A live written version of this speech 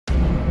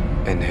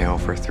Inhale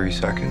for 3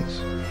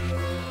 seconds.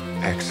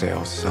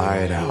 Exhale, sigh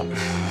it out.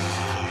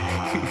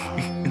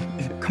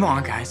 Come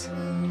on, guys.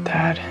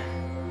 Dad,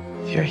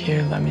 if you're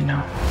here, let me know.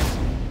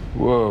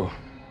 Whoa.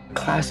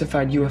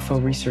 Classified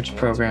UFO research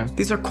program.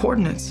 These are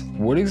coordinates.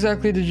 What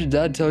exactly did your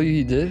dad tell you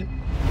he did?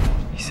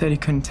 He said he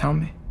couldn't tell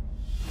me.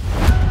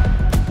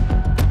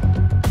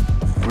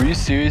 Were you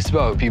serious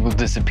about people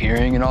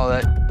disappearing and all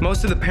that?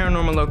 Most of the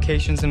paranormal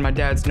locations in my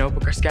dad's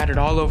notebook are scattered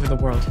all over the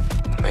world.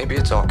 Maybe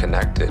it's all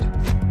connected.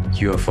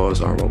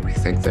 UFOs aren't what we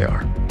think they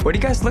are. What are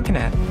you guys looking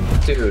at?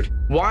 Dude,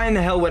 Why in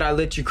the hell would I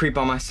let you creep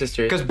on my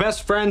sister? because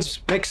best friends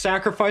make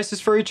sacrifices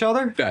for each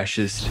other?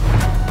 Fascist.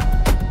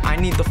 I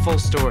need the full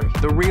story,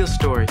 the real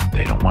story.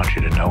 They don't want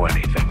you to know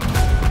anything.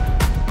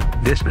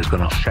 This is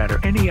gonna shatter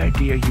any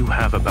idea you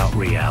have about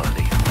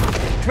reality.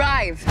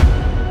 Drive.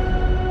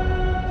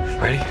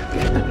 Ready?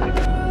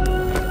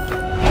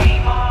 Hey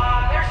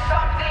Mom, there's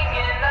something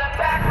in the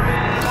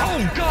background. Oh,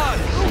 God!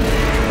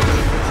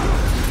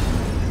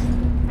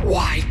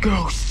 Why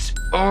ghosts?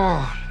 Oh,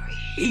 I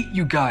hate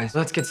you guys.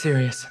 Let's get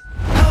serious.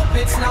 Hope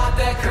it's not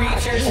the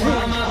creatures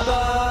from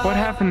above. What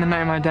happened the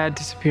night my dad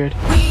disappeared?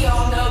 We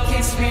all know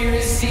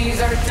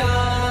conspiracies are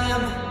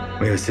dumb.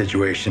 We have a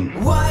situation.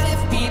 What if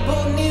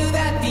people knew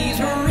that these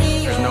were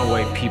real? There's no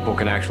way people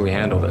can actually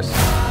handle this.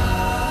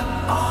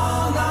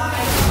 All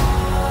night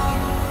long,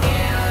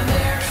 and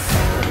they're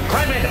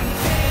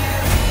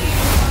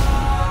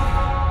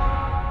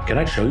Can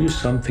I show you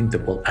something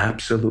that will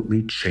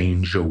absolutely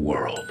change your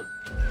world?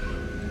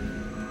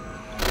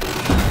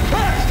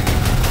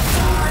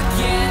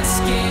 getting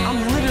scared.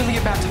 I'm literally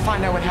about to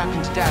find out what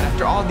happened to Dad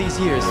after all these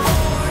years.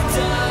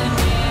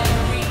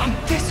 I'm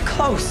this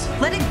close.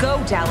 Let it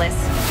go, Dallas.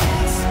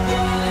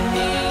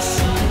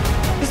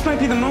 This might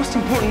be the most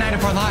important night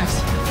of our lives.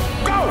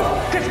 Go!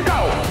 Just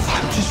go!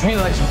 I'm just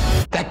realizing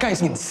that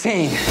guy's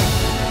insane.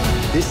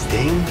 This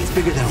thing is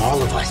bigger than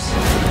all of us.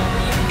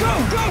 Go,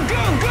 go,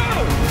 go, go!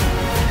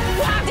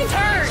 We'll have to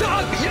turn!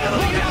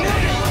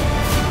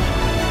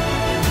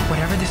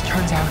 Whatever this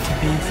turns out to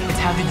be, it's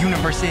how the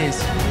universe is.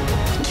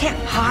 You can't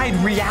hide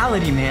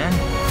reality, man.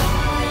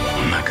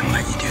 I'm not gonna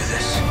let you do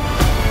this.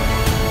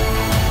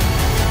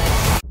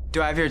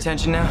 Do I have your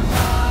attention now?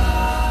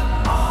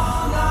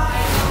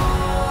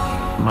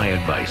 My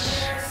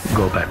advice,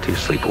 go back to your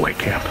sleepaway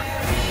camp.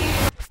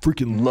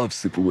 Freaking love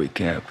sleepaway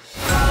camp.